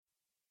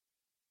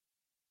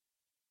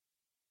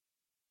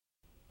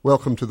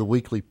Welcome to the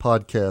weekly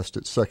podcast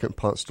at Second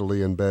Ponce de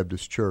Leon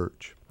Baptist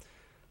Church.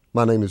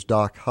 My name is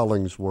Doc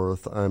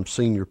Hollingsworth. I'm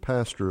senior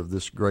pastor of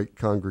this great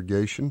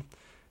congregation,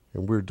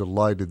 and we're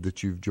delighted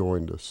that you've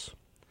joined us.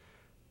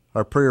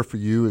 Our prayer for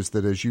you is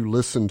that as you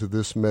listen to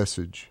this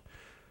message,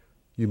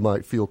 you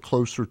might feel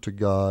closer to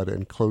God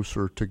and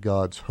closer to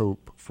God's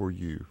hope for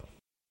you.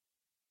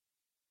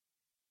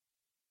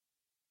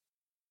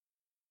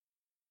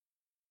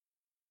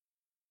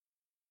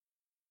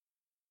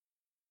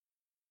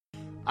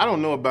 I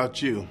don't know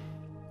about you,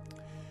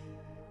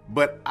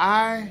 but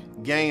I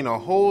gain a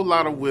whole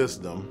lot of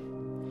wisdom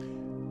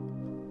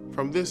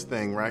from this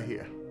thing right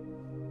here,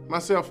 my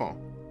cell phone.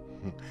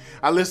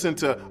 I listen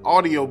to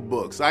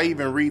audiobooks. I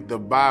even read the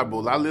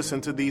Bible. I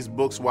listen to these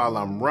books while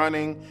I'm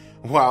running,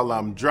 while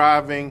I'm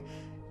driving,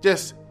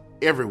 just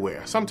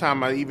everywhere.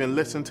 Sometimes I even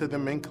listen to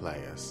them in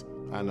class.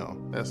 I know,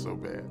 that's so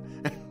bad.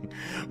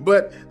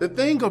 But the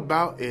thing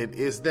about it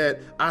is that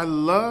I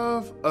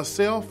love a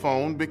cell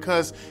phone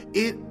because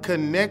it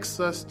connects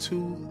us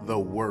to the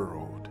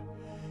world.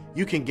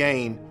 You can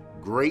gain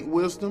great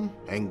wisdom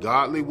and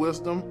godly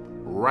wisdom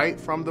right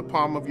from the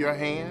palm of your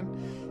hand,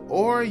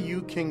 or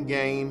you can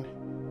gain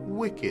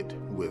wicked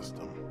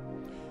wisdom.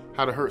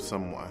 How to hurt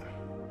someone,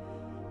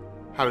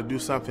 how to do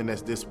something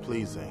that's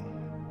displeasing.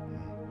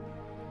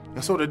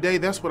 And so today,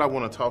 that's what I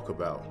want to talk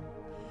about.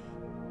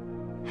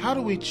 How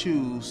do we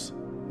choose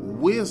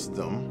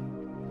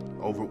wisdom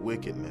over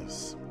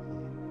wickedness?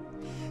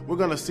 We're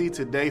going to see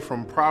today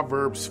from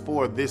Proverbs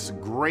 4 this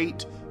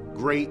great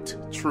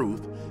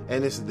truth,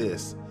 and it's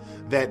this,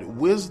 that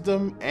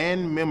wisdom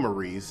and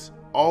memories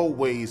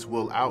always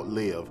will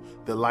outlive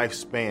the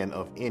lifespan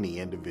of any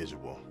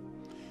individual.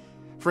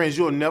 Friends,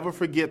 you'll never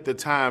forget the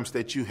times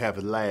that you have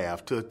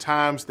laughed, the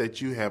times that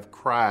you have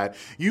cried.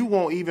 You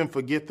won't even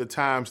forget the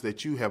times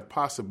that you have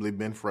possibly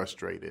been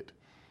frustrated.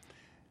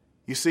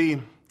 You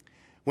see,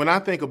 when I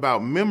think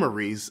about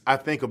memories, I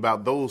think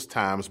about those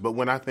times, but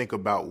when I think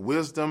about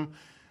wisdom,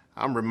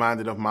 I'm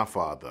reminded of my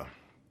father.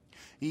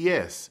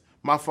 Yes,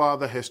 my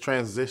father has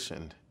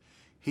transitioned.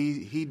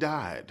 He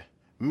died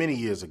many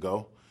years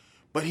ago,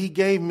 but he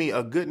gave me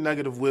a good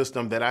nugget of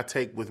wisdom that I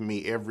take with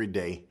me every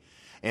day,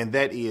 and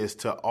that is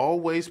to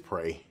always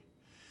pray,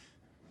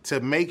 to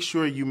make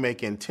sure you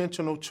make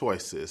intentional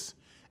choices,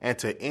 and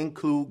to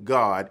include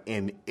God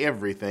in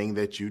everything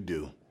that you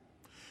do.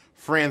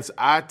 Friends,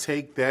 I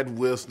take that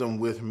wisdom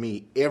with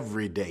me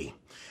every day,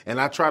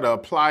 and I try to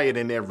apply it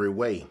in every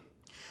way.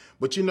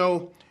 But you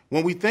know,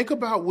 when we think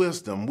about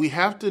wisdom, we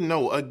have to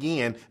know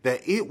again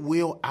that it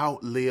will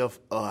outlive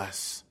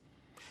us.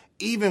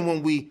 Even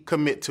when we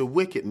commit to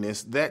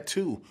wickedness, that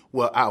too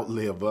will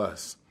outlive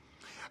us.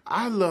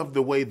 I love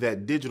the way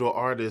that digital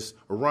artist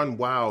Run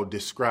Wild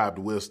described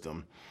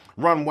wisdom.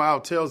 Run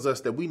Wild tells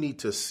us that we need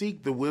to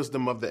seek the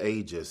wisdom of the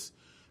ages,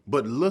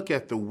 but look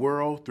at the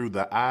world through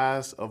the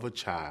eyes of a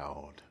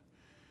child.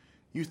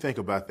 You think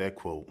about that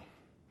quote.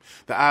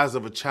 The eyes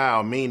of a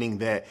child, meaning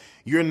that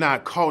you're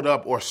not caught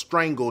up or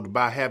strangled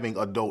by having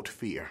adult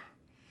fear.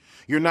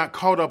 You're not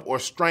caught up or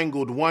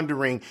strangled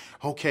wondering,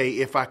 okay,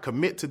 if I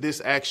commit to this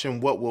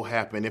action, what will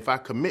happen? If I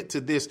commit to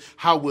this,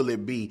 how will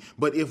it be?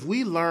 But if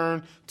we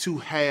learn to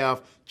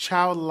have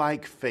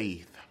childlike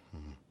faith,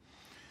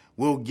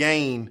 we'll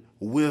gain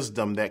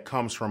wisdom that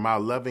comes from our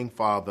loving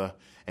Father,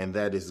 and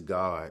that is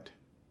God.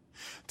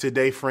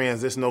 Today,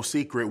 friends, it's no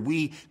secret,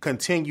 we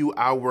continue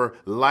our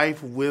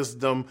Life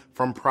Wisdom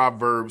from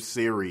Proverbs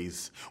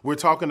series. We're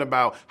talking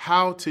about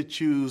how to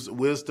choose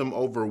wisdom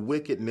over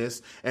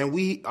wickedness, and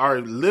we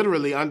are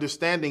literally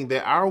understanding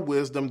that our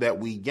wisdom that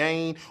we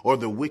gain or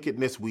the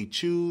wickedness we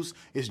choose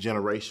is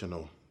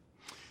generational.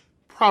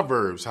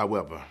 Proverbs,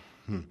 however,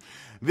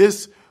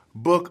 this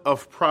book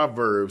of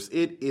Proverbs,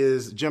 it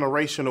is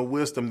generational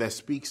wisdom that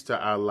speaks to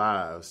our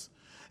lives.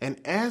 And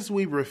as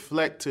we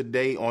reflect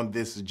today on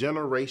this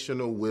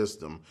generational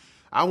wisdom,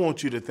 I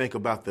want you to think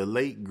about the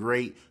late,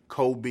 great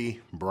Kobe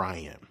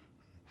Bryant.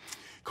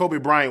 Kobe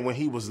Bryant, when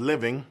he was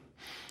living,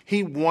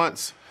 he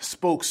once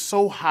spoke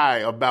so high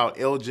about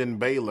Elgin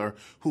Baylor,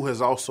 who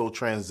has also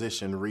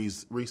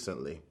transitioned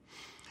recently.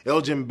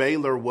 Elgin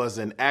Baylor was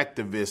an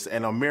activist,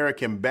 an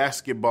American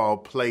basketball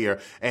player,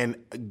 and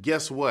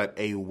guess what?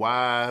 A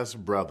wise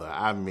brother.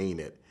 I mean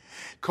it.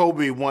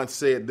 Kobe once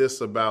said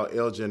this about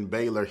Elgin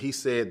Baylor. He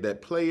said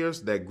that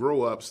players that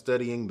grow up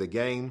studying the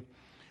game,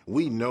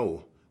 we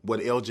know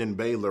what Elgin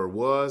Baylor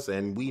was,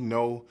 and we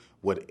know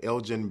what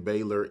Elgin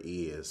Baylor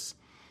is.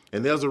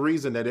 And there's a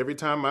reason that every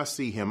time I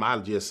see him, I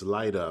just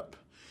light up.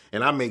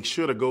 And I make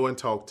sure to go and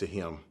talk to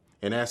him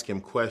and ask him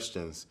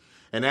questions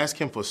and ask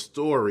him for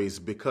stories,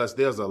 because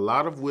there's a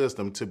lot of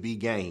wisdom to be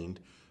gained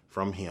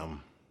from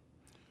him.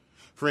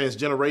 Friends,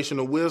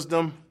 generational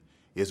wisdom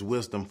is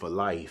wisdom for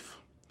life.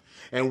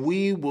 And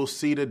we will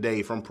see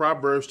today from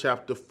Proverbs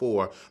chapter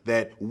 4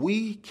 that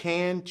we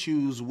can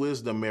choose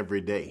wisdom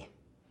every day.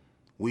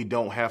 We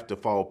don't have to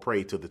fall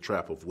prey to the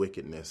trap of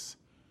wickedness.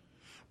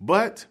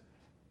 But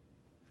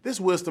this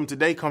wisdom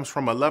today comes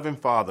from a loving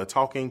father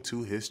talking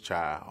to his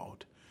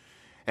child.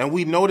 And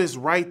we notice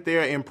right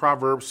there in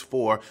Proverbs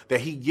 4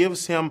 that he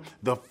gives him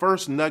the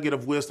first nugget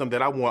of wisdom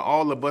that I want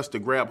all of us to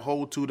grab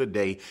hold to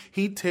today.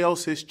 He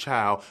tells his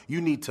child, you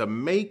need to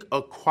make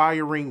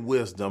acquiring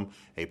wisdom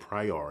a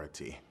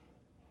priority.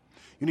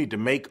 You need to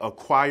make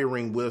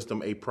acquiring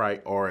wisdom a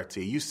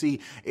priority. You see,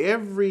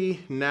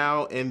 every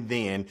now and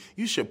then,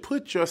 you should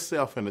put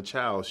yourself in a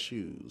child's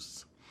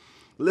shoes.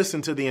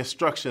 Listen to the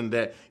instruction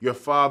that your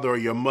father or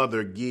your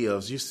mother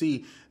gives. You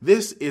see,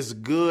 this is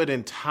good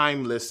and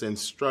timeless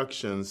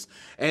instructions,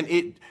 and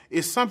it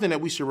is something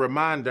that we should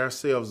remind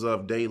ourselves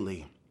of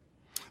daily.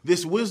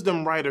 This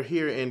wisdom writer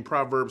here in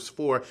Proverbs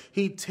 4,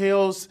 he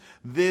tells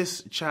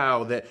this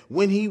child that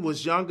when he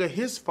was younger,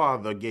 his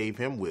father gave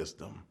him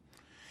wisdom.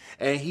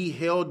 And he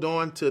held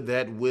on to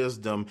that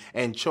wisdom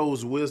and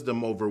chose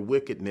wisdom over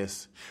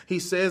wickedness. He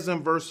says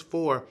in verse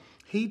 4,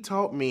 he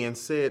taught me and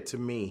said to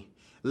me,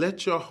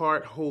 let your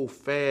heart hold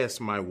fast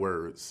my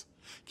words.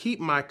 Keep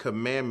my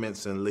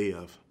commandments and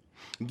live.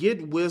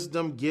 Get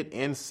wisdom, get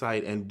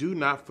insight, and do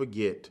not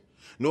forget,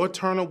 nor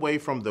turn away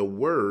from the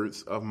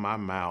words of my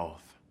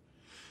mouth.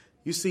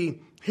 You see,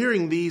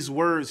 hearing these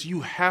words,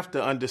 you have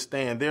to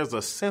understand there's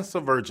a sense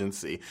of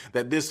urgency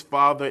that this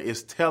father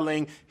is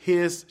telling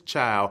his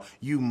child,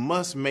 you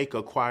must make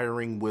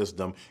acquiring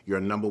wisdom your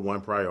number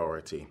one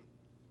priority.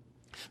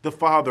 The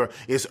father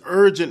is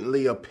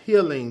urgently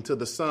appealing to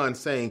the son,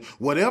 saying,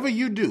 whatever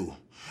you do,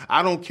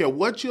 I don't care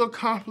what you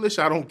accomplish,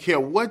 I don't care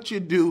what you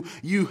do,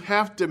 you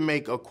have to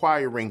make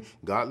acquiring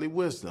godly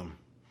wisdom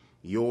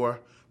your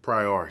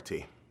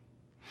priority.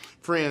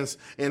 Friends,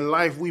 in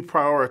life, we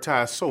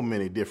prioritize so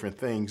many different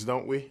things,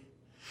 don't we?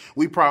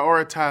 We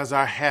prioritize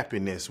our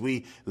happiness.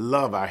 We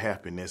love our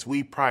happiness.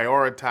 We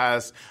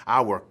prioritize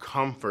our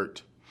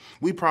comfort.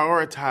 We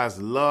prioritize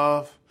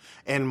love.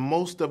 And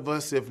most of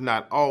us, if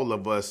not all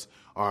of us,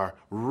 are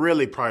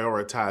really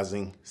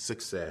prioritizing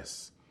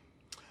success.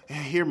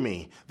 And hear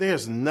me,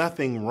 there's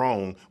nothing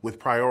wrong with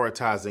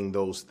prioritizing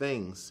those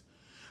things.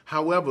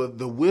 However,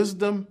 the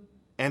wisdom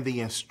and the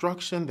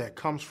instruction that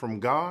comes from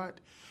God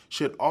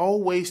should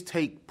always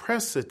take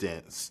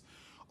precedence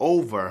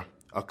over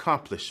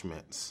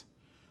accomplishments,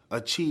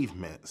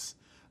 achievements,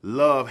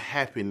 love,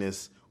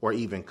 happiness, or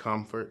even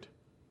comfort.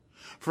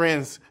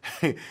 Friends,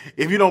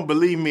 if you don't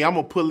believe me, I'm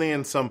going to pull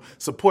in some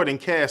supporting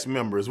cast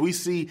members. We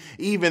see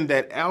even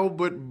that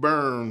Albert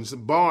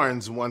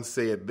Barnes once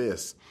said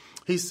this.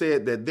 He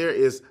said that there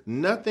is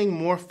nothing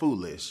more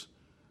foolish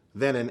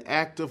than an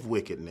act of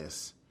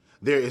wickedness.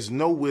 There is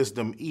no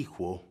wisdom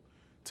equal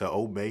to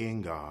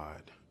obeying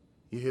God.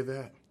 You hear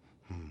that?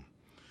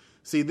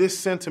 See, this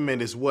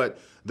sentiment is what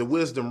the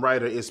wisdom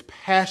writer is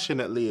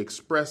passionately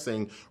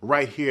expressing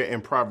right here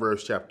in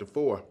Proverbs chapter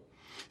 4.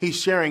 He's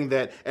sharing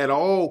that at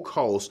all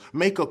costs,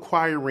 make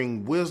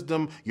acquiring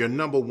wisdom your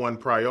number one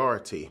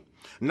priority,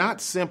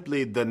 not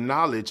simply the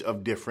knowledge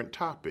of different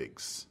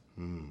topics.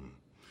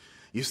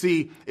 You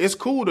see, it's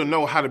cool to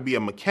know how to be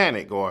a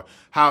mechanic or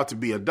how to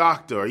be a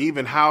doctor or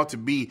even how to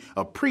be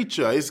a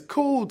preacher. It's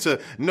cool to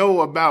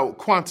know about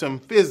quantum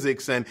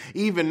physics and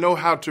even know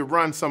how to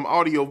run some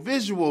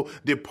audiovisual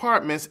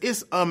departments.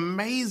 It's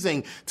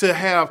amazing to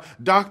have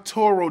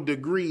doctoral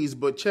degrees,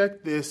 but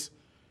check this.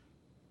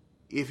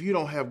 If you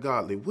don't have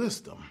godly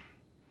wisdom,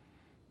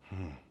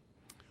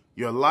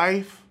 your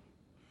life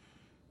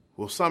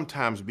will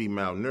sometimes be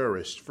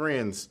malnourished.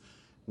 Friends,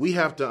 we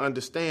have to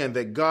understand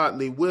that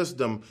godly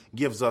wisdom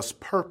gives us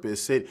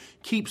purpose. It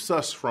keeps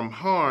us from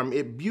harm.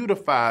 It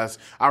beautifies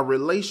our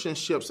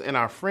relationships and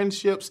our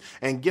friendships.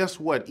 And guess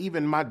what?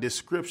 Even my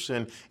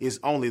description is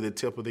only the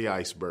tip of the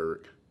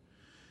iceberg.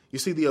 You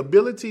see, the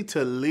ability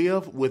to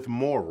live with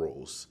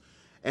morals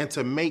and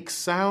to make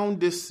sound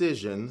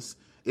decisions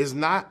is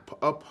not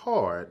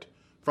apart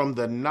from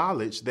the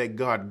knowledge that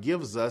God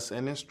gives us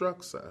and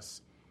instructs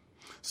us.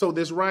 So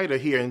this writer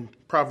here in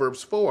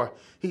Proverbs 4,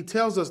 he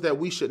tells us that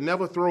we should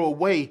never throw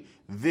away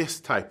this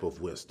type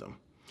of wisdom.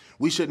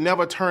 We should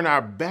never turn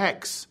our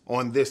backs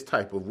on this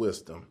type of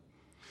wisdom.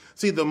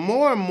 See, the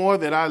more and more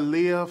that I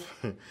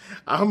live,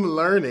 I'm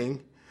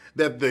learning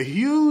that the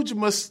huge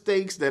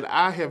mistakes that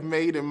I have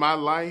made in my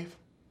life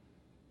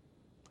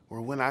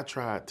were when I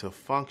tried to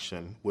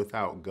function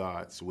without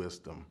God's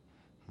wisdom.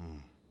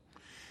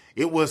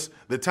 It was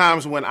the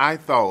times when I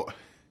thought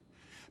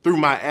through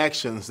my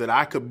actions that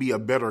I could be a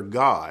better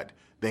God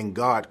than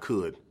God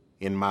could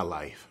in my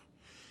life.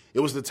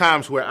 It was the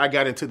times where I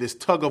got into this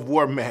tug of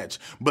war match,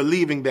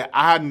 believing that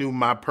I knew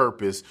my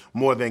purpose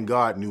more than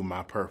God knew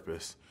my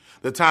purpose.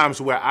 The times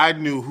where I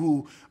knew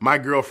who my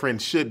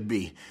girlfriend should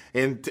be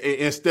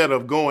instead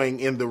of going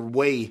in the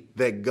way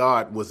that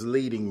God was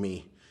leading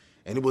me.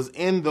 And it was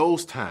in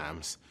those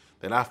times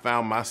that I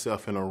found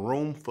myself in a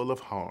room full of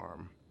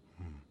harm.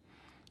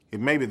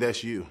 And maybe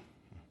that's you,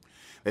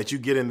 that you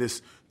get in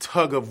this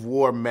tug of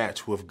war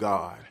match with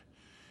God.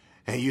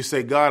 And you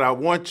say, God, I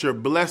want your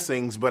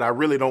blessings, but I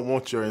really don't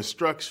want your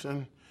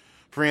instruction.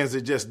 Friends,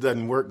 it just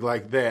doesn't work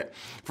like that.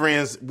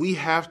 Friends, we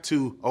have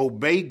to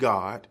obey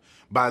God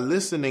by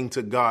listening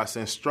to God's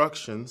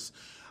instructions,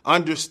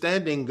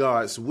 understanding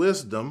God's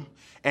wisdom,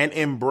 and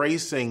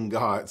embracing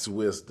God's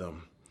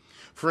wisdom.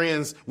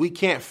 Friends, we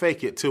can't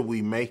fake it till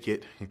we make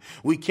it.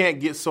 We can't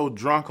get so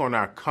drunk on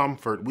our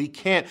comfort. We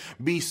can't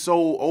be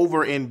so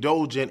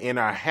overindulgent in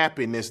our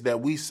happiness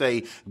that we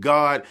say,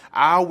 God,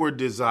 our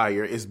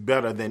desire is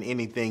better than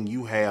anything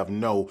you have.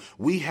 No,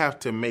 we have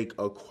to make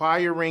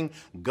acquiring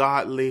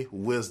godly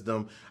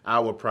wisdom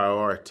our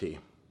priority.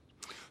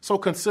 So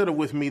consider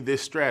with me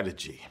this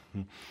strategy.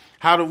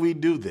 How do we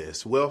do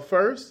this? Well,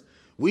 first,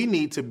 we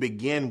need to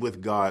begin with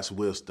God's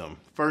wisdom.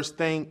 First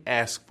thing,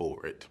 ask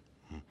for it.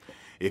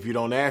 If you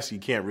don't ask, you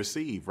can't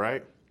receive,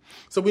 right?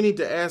 So we need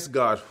to ask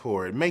God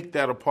for it. Make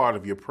that a part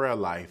of your prayer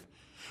life.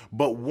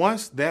 But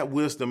once that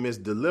wisdom is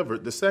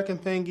delivered, the second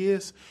thing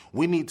is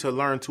we need to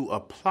learn to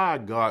apply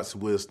God's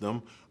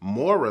wisdom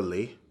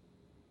morally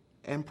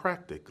and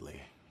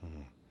practically.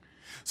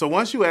 So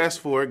once you ask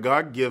for it,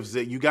 God gives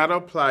it. You got to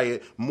apply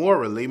it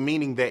morally,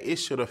 meaning that it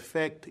should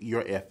affect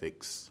your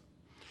ethics.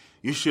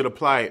 You should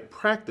apply it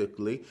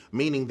practically,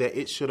 meaning that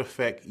it should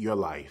affect your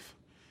life.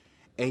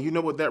 And you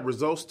know what that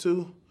results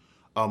to?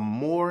 A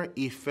more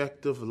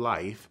effective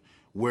life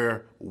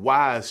where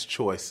wise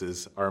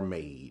choices are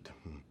made.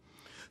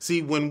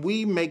 See, when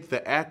we make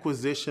the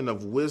acquisition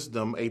of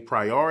wisdom a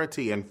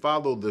priority and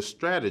follow the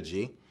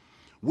strategy,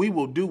 we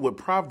will do what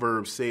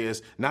Proverbs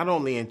says, not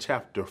only in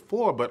chapter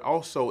 4, but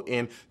also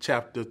in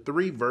chapter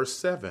 3, verse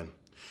 7.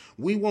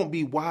 We won't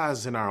be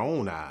wise in our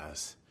own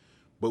eyes,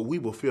 but we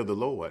will fear the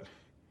Lord.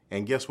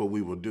 And guess what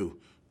we will do?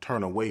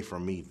 Turn away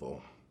from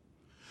evil.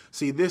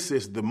 See, this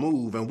is the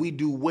move, and we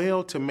do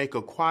well to make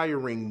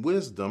acquiring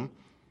wisdom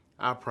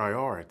our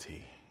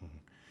priority.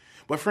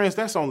 But friends,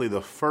 that's only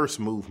the first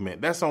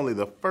movement. That's only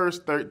the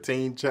first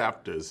 13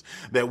 chapters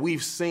that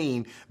we've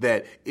seen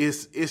that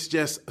it's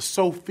just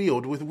so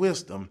filled with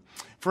wisdom.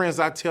 Friends,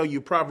 I tell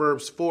you,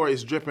 Proverbs 4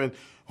 is dripping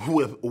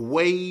with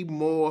way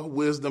more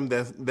wisdom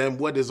than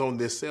what is on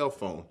this cell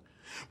phone.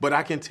 But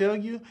I can tell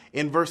you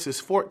in verses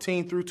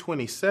 14 through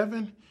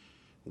 27,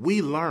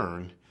 we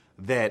learn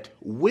that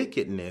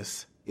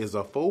wickedness is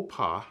a faux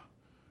pas,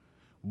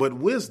 but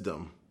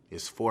wisdom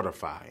is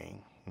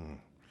fortifying.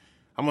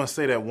 I'm going to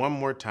say that one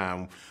more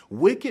time.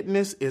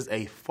 Wickedness is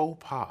a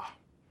faux pas,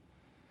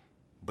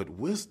 but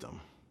wisdom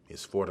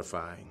is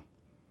fortifying.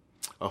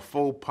 A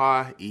faux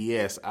pas,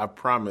 yes, I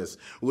promise.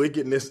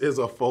 Wickedness is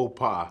a faux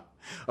pas.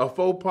 A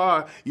faux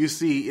pas, you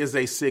see, is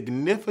a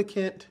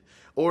significant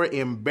or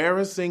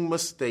embarrassing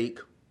mistake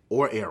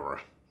or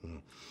error.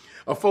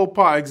 A faux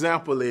pas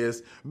example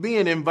is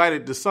being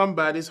invited to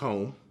somebody's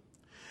home,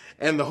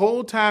 and the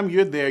whole time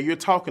you're there, you're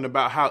talking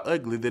about how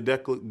ugly the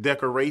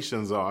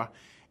decorations are,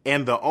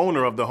 and the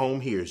owner of the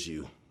home hears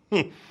you.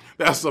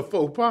 That's a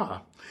faux pas.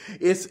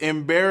 It's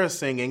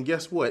embarrassing, and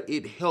guess what?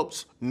 It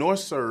helps nor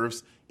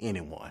serves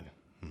anyone.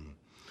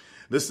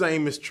 The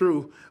same is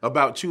true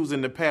about choosing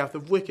the path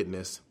of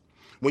wickedness.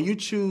 When you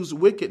choose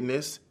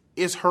wickedness,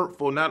 it's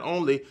hurtful not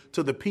only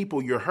to the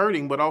people you're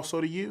hurting, but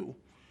also to you.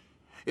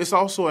 It's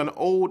also an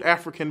old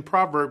African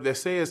proverb that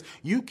says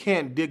you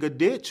can't dig a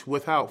ditch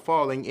without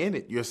falling in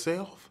it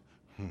yourself.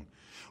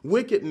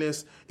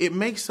 Wickedness, it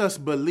makes us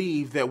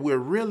believe that we're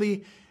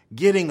really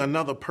getting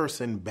another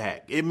person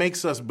back. It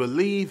makes us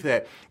believe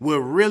that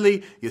we're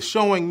really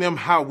showing them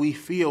how we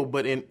feel,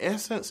 but in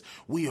essence,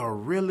 we are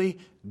really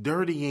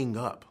dirtying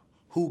up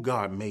who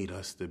God made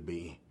us to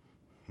be.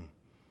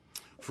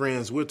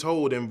 Friends, we're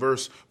told in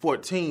verse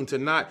 14 to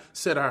not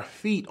set our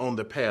feet on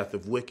the path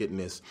of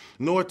wickedness,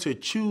 nor to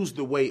choose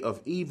the way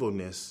of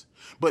evilness.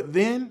 But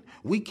then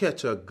we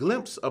catch a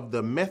glimpse of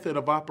the method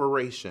of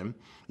operation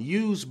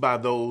used by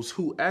those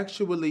who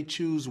actually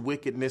choose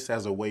wickedness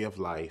as a way of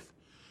life.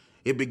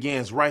 It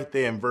begins right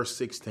there in verse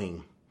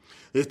 16.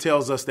 It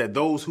tells us that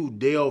those who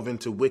delve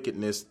into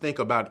wickedness think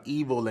about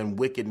evil and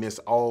wickedness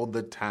all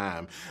the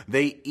time.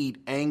 They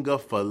eat anger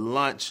for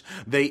lunch.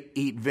 They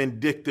eat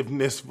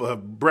vindictiveness for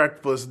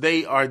breakfast.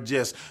 They are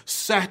just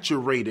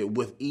saturated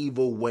with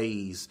evil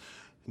ways.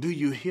 Do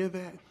you hear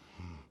that?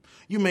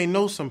 You may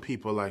know some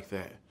people like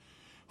that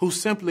who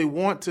simply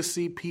want to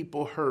see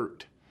people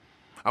hurt.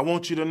 I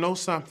want you to know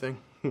something.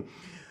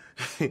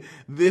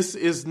 This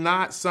is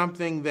not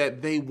something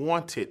that they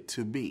want it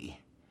to be.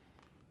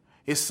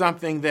 It's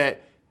something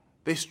that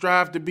they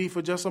strive to be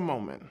for just a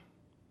moment,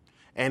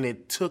 and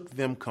it took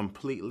them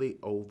completely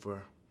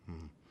over.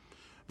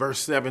 Verse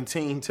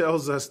 17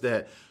 tells us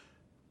that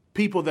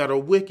people that are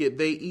wicked,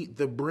 they eat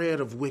the bread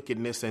of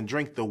wickedness and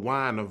drink the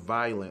wine of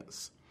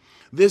violence.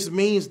 This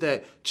means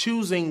that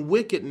choosing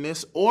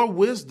wickedness or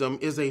wisdom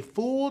is a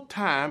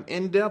full-time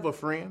endeavor,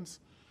 friends.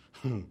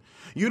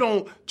 You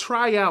don't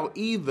try out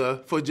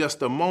either for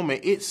just a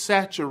moment. It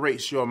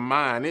saturates your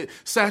mind. It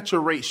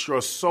saturates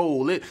your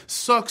soul. It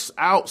sucks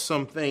out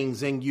some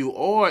things in you.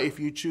 Or if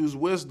you choose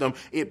wisdom,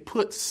 it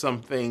puts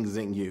some things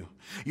in you.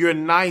 You're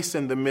nice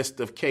in the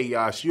midst of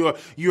chaos. You're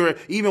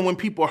even when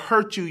people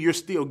hurt you, you're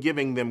still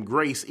giving them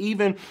grace.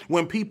 Even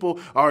when people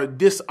are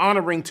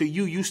dishonoring to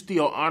you, you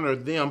still honor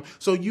them.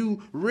 So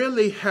you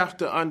really have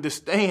to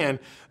understand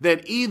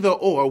that either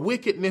or,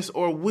 wickedness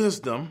or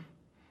wisdom,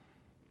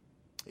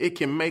 it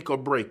can make or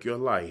break your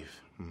life.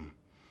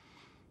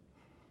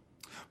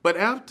 But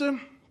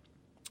after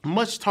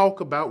much talk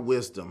about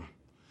wisdom,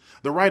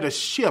 the writer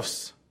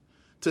shifts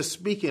to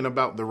speaking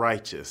about the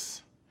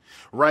righteous.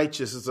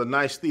 Righteous is a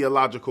nice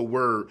theological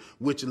word,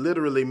 which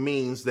literally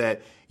means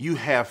that you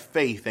have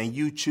faith and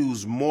you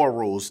choose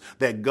morals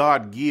that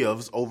God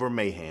gives over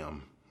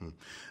mayhem.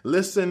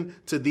 Listen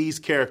to these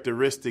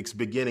characteristics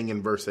beginning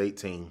in verse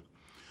 18.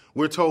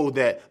 We're told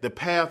that the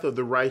path of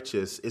the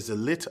righteous is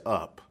lit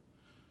up,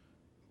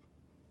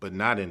 but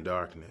not in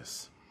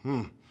darkness.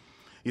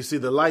 You see,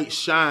 the light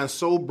shines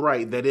so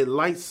bright that it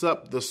lights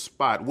up the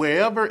spot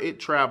wherever it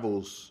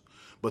travels.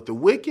 But the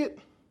wicked,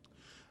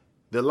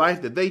 the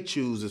life that they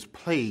choose is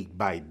plagued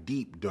by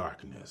deep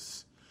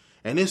darkness.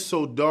 And it's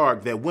so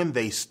dark that when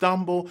they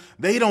stumble,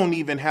 they don't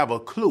even have a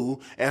clue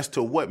as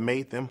to what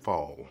made them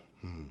fall.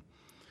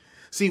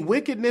 See,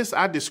 wickedness,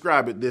 I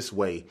describe it this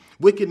way.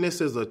 Wickedness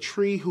is a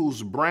tree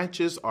whose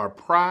branches are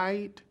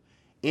pride,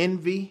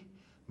 envy,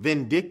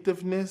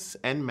 vindictiveness,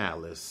 and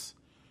malice.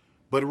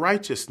 But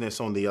righteousness,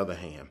 on the other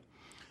hand,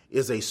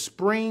 is a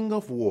spring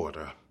of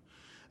water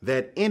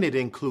that in it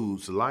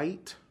includes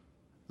light,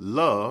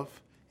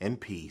 love,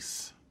 and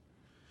peace.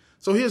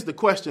 So here's the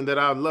question that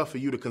I'd love for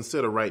you to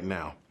consider right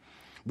now.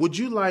 Would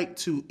you like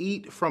to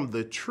eat from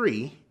the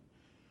tree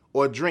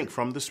or drink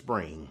from the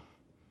spring?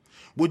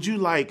 Would you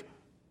like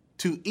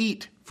to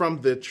eat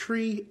from the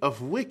tree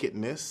of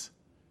wickedness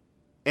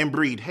and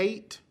breed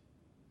hate?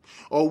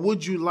 Or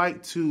would you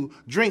like to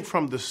drink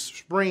from the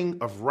spring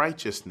of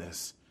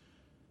righteousness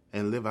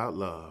and live out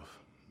love?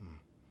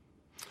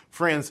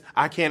 Friends,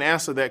 I can't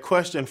answer that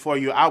question for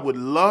you. I would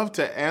love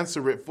to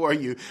answer it for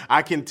you.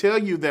 I can tell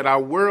you that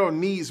our world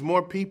needs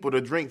more people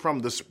to drink from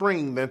the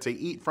spring than to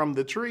eat from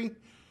the tree.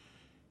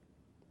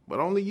 But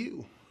only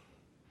you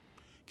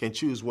can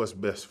choose what's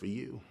best for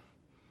you.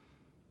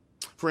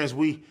 Friends,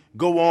 we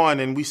go on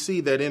and we see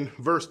that in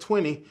verse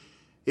 20,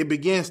 it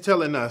begins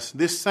telling us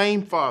this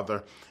same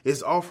father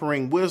is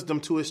offering wisdom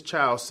to his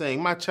child,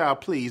 saying, "My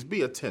child, please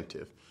be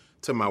attentive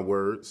to my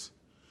words.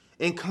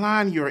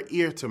 Incline your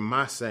ear to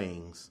my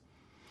sayings.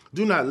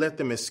 Do not let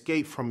them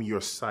escape from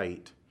your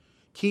sight.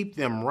 Keep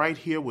them right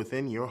here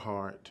within your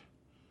heart.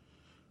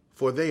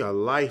 For they are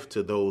life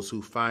to those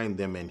who find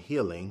them and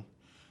healing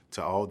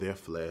to all their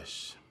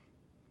flesh."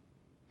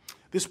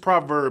 This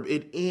proverb,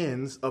 it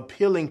ends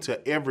appealing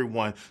to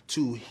everyone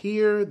to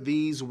hear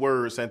these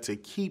words and to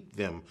keep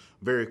them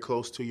very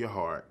close to your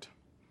heart.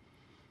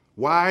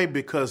 Why?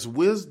 Because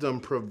wisdom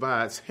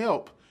provides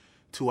help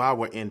to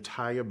our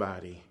entire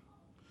body.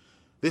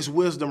 This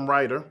wisdom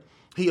writer,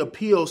 he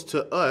appeals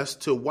to us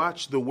to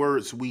watch the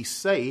words we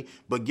say,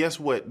 but guess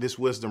what this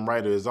wisdom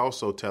writer is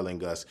also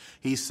telling us?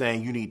 He's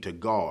saying you need to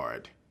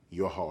guard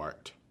your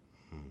heart.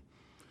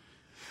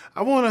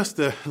 I want us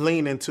to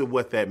lean into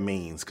what that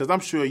means, because I'm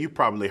sure you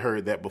probably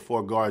heard that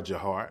before, guard your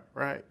heart,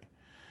 right?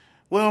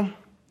 Well,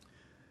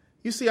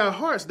 you see, our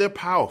hearts, they're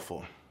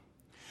powerful.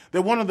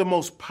 They're one of the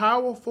most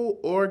powerful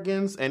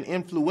organs and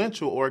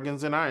influential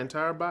organs in our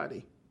entire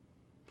body.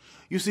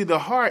 You see, the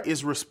heart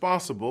is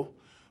responsible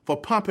for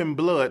pumping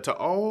blood to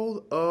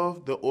all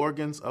of the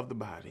organs of the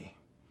body.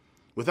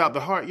 Without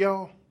the heart,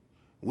 y'all,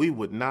 we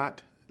would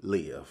not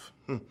live.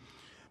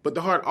 But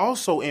the heart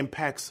also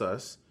impacts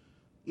us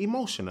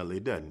emotionally,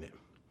 doesn't it?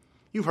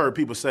 You've heard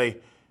people say,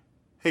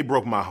 "Hey,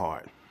 broke my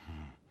heart.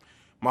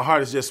 My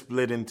heart is just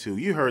split in two."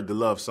 You heard the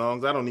love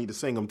songs. I don't need to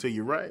sing them to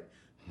you, right?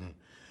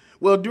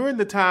 Well, during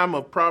the time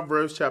of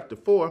Proverbs chapter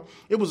 4,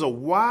 it was a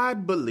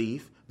wide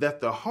belief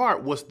that the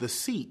heart was the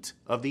seat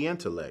of the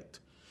intellect,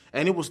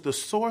 and it was the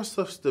source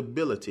of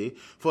stability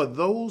for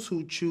those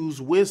who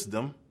choose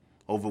wisdom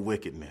over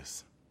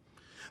wickedness.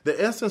 The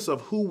essence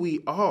of who we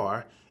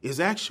are is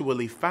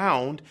actually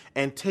found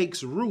and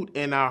takes root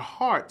in our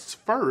hearts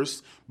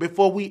first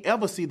before we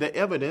ever see the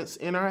evidence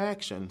in our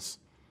actions.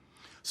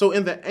 So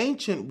in the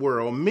ancient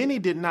world, many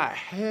did not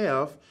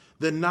have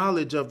the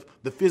knowledge of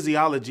the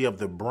physiology of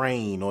the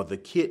brain or the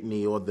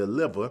kidney or the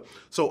liver.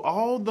 So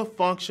all the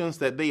functions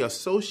that they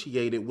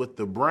associated with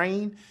the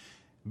brain,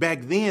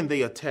 back then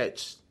they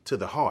attached to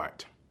the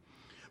heart,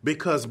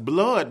 because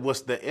blood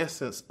was the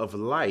essence of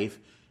life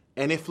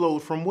and it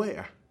flowed from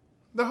where?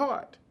 The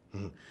heart.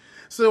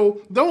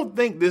 So don't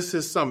think this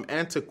is some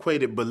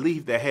antiquated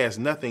belief that has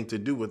nothing to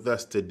do with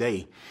us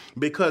today,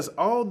 because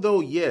although,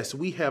 yes,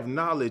 we have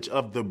knowledge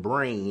of the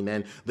brain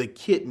and the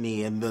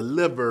kidney and the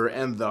liver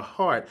and the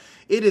heart,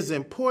 it is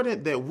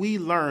important that we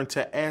learn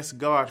to ask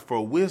God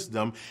for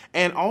wisdom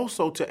and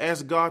also to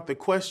ask God the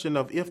question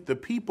of if the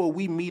people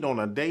we meet on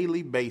a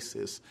daily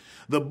basis,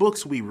 the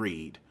books we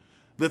read,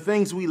 the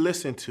things we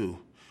listen to,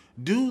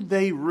 do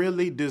they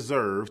really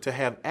deserve to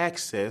have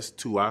access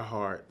to our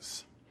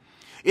hearts?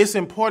 It's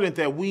important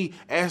that we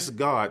ask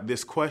God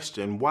this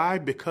question. Why?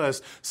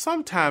 Because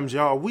sometimes,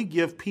 y'all, we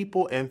give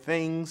people and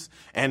things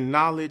and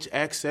knowledge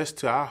access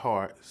to our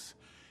hearts.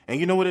 And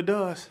you know what it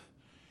does?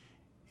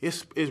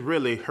 It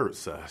really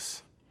hurts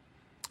us.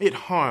 It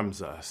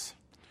harms us.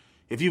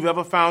 If you've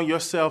ever found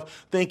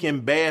yourself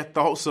thinking bad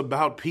thoughts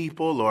about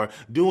people or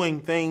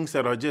doing things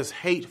that are just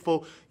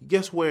hateful,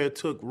 guess where it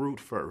took root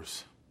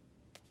first?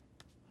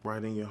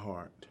 Right in your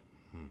heart.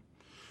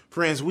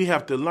 Friends, we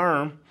have to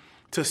learn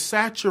to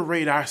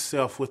saturate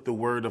ourselves with the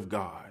word of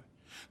God,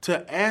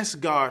 to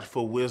ask God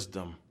for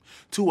wisdom,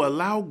 to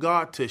allow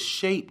God to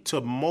shape,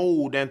 to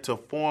mold, and to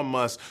form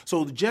us.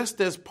 So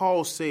just as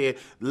Paul said,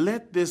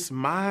 let this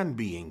mind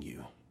be in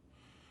you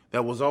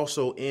that was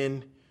also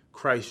in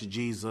Christ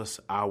Jesus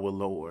our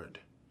Lord.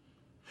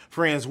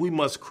 Friends, we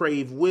must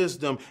crave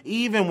wisdom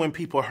even when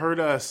people hurt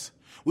us.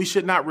 We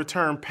should not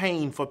return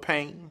pain for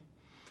pain.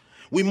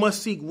 We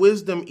must seek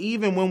wisdom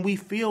even when we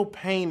feel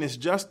pain is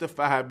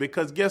justified,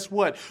 because guess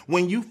what?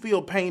 When you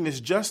feel pain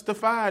is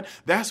justified,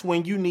 that's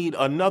when you need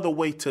another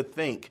way to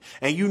think,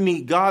 and you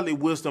need godly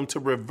wisdom to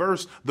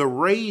reverse the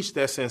rage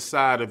that's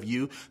inside of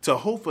you, to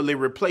hopefully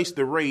replace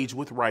the rage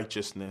with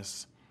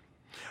righteousness.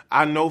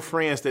 I know,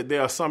 friends, that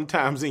there are some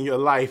times in your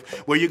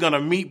life where you're going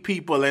to meet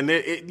people and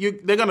they're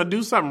going to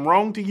do something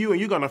wrong to you, and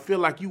you're going to feel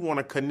like you want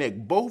to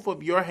connect both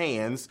of your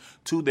hands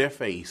to their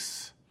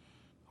face.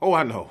 Oh,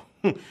 I know.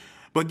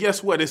 But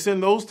guess what? It's in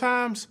those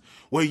times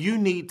where you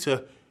need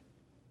to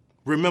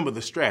remember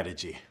the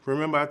strategy.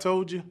 Remember I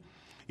told you?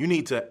 You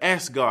need to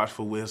ask God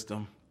for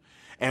wisdom.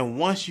 And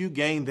once you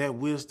gain that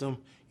wisdom,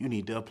 you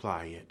need to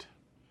apply it.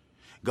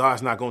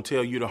 God's not going to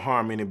tell you to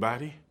harm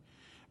anybody,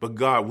 but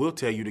God will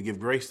tell you to give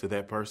grace to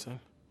that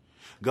person.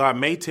 God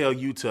may tell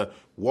you to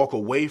walk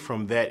away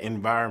from that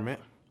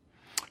environment.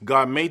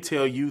 God may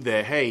tell you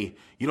that, hey,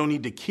 you don't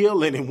need to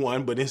kill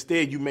anyone, but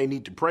instead you may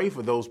need to pray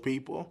for those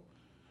people.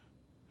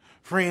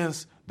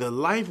 Friends, the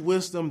life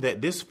wisdom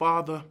that this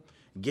father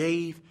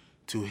gave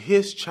to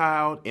his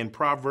child in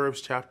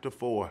Proverbs chapter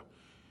 4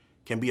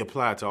 can be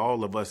applied to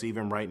all of us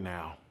even right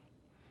now.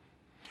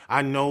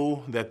 I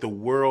know that the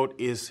world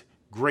is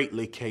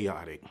greatly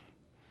chaotic.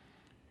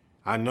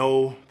 I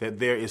know that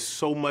there is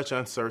so much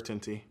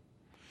uncertainty.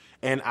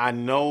 And I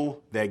know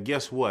that,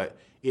 guess what?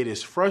 It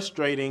is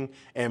frustrating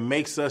and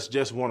makes us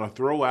just want to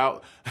throw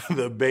out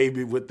the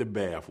baby with the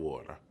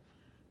bathwater.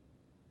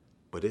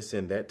 But it's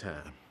in that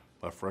time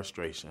of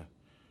frustration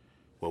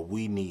where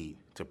we need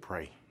to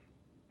pray.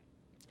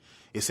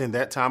 It's in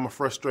that time of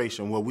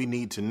frustration where we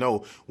need to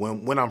know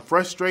when I'm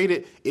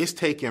frustrated, it's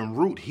taking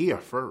root here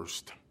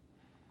first.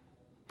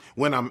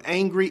 When I'm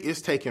angry,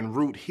 it's taking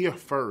root here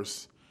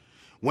first.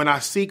 When I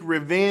seek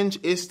revenge,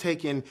 it's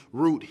taking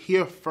root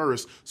here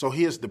first. So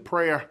here's the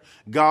prayer.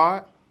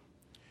 God,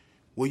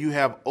 will you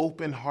have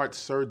open heart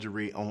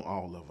surgery on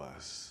all of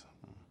us?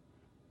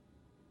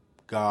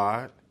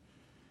 God,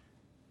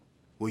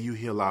 will you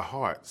heal our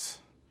hearts?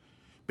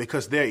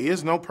 Because there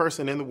is no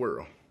person in the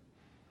world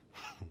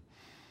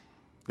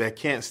that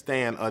can't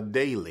stand a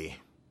daily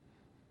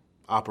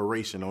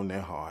operation on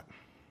their heart.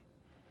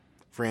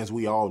 Friends,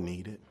 we all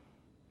need it.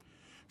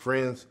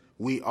 Friends,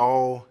 we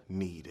all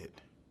need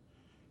it.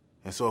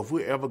 And so if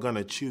we're ever going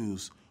to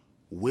choose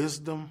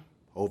wisdom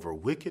over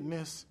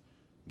wickedness,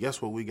 guess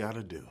what we got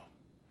to do?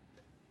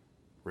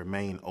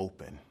 Remain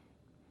open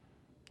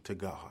to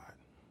God.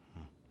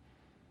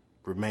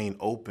 Remain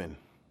open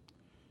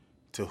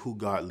to who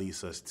God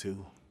leads us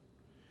to,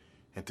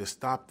 and to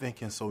stop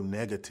thinking so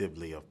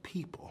negatively of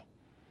people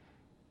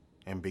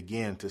and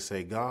begin to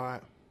say,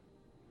 God,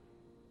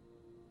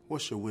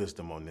 what's your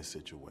wisdom on this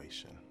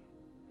situation?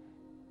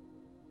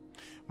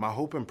 My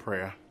hope and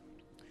prayer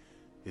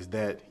is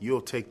that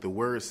you'll take the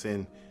words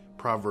in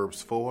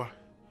Proverbs 4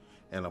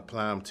 and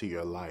apply them to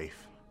your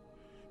life.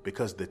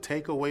 Because the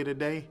takeaway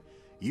today,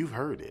 you've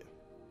heard it.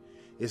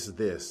 It's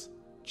this: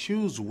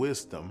 choose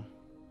wisdom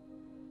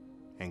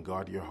and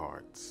guard your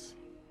hearts.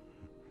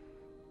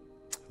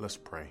 Let's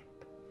pray.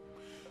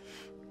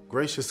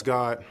 Gracious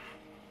God,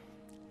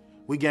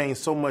 we gain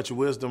so much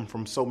wisdom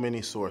from so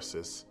many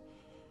sources.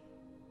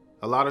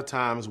 A lot of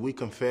times we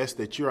confess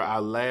that you're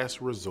our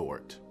last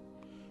resort.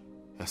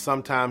 And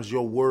sometimes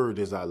your word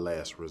is our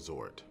last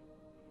resort.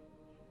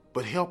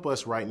 But help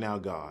us right now,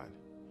 God,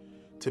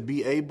 to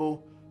be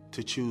able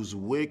to choose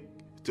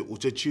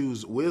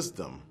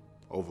wisdom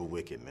over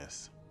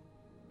wickedness.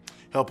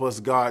 Help us,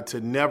 God, to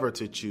never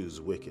to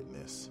choose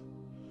wickedness.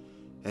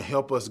 And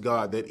help us,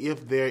 God, that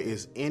if there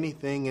is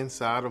anything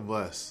inside of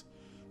us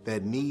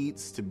that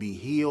needs to be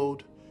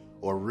healed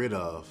or rid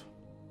of,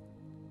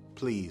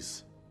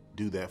 please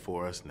do that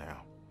for us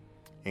now.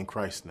 In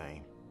Christ's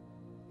name,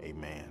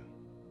 amen.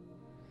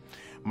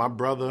 My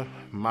brother,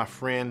 my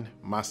friend,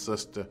 my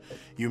sister,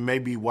 you may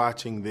be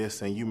watching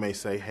this and you may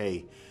say,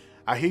 hey,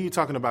 I hear you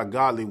talking about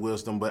godly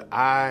wisdom, but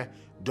I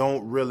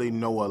don't really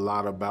know a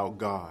lot about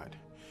God.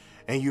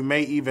 And you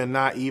may even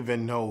not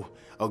even know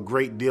a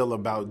great deal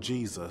about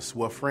Jesus.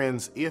 Well,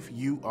 friends, if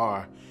you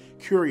are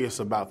curious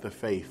about the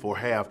faith or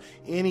have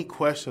any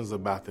questions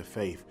about the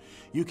faith,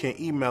 you can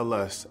email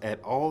us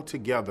at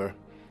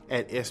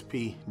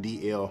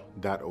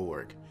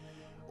alltogether@spdl.org.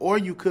 Or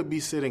you could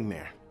be sitting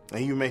there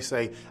and you may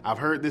say, I've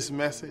heard this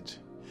message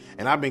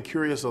and I've been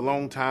curious a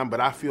long time, but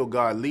I feel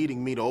God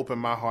leading me to open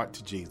my heart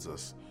to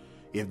Jesus.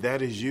 If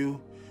that is you,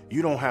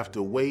 you don't have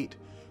to wait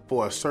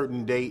for a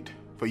certain date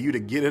for you to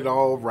get it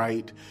all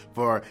right,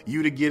 for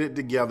you to get it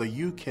together.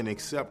 You can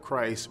accept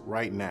Christ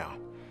right now.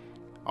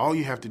 All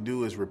you have to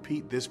do is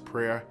repeat this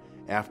prayer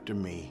after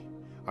me.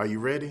 Are you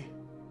ready?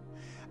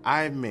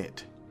 I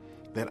admit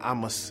that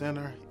I'm a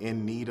sinner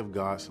in need of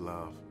God's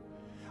love.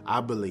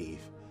 I believe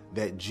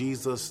that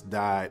Jesus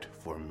died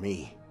for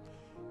me,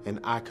 and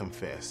I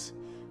confess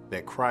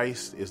that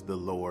Christ is the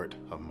Lord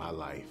of my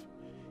life.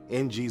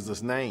 In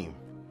Jesus' name,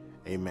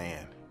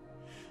 amen.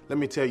 Let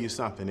me tell you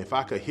something. If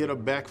I could hit a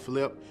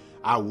backflip,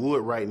 I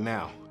would right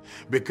now.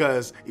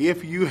 Because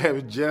if you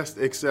have just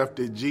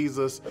accepted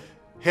Jesus,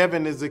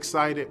 heaven is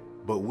excited,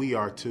 but we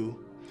are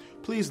too.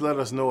 Please let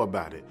us know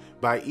about it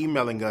by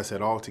emailing us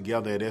at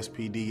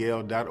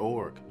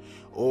altogether@spdl.org.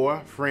 Or,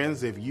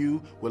 friends, if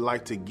you would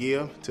like to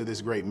give to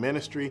this great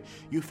ministry,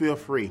 you feel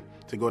free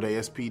to go to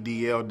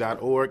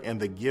spdl.org, and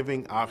the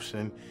giving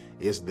option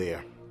is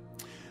there.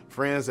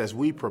 Friends, as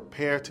we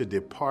prepare to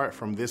depart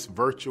from this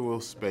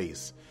virtual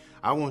space,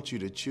 I want you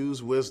to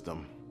choose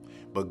wisdom,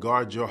 but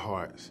guard your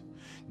hearts.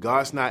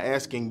 God's not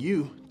asking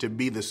you to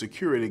be the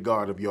security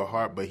guard of your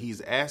heart, but he's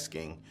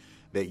asking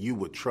that you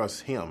would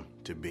trust him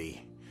to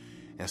be.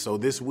 And so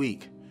this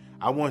week,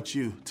 I want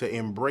you to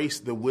embrace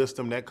the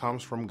wisdom that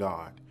comes from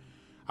God.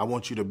 I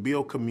want you to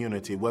build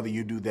community, whether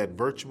you do that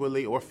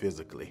virtually or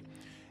physically.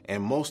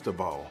 And most of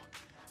all,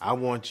 I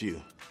want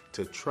you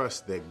to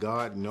trust that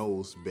God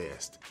knows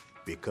best,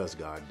 because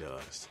God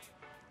does.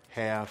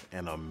 Have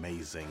an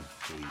amazing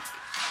week.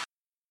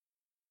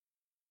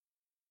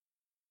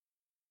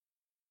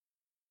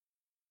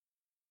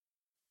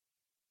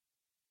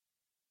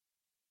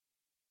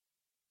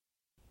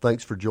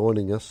 Thanks for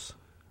joining us.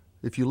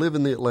 If you live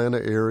in the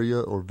Atlanta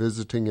area or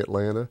visiting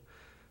Atlanta,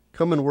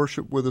 come and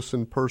worship with us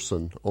in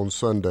person on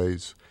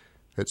Sundays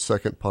at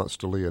Second Ponce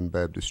de Leon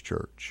Baptist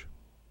Church.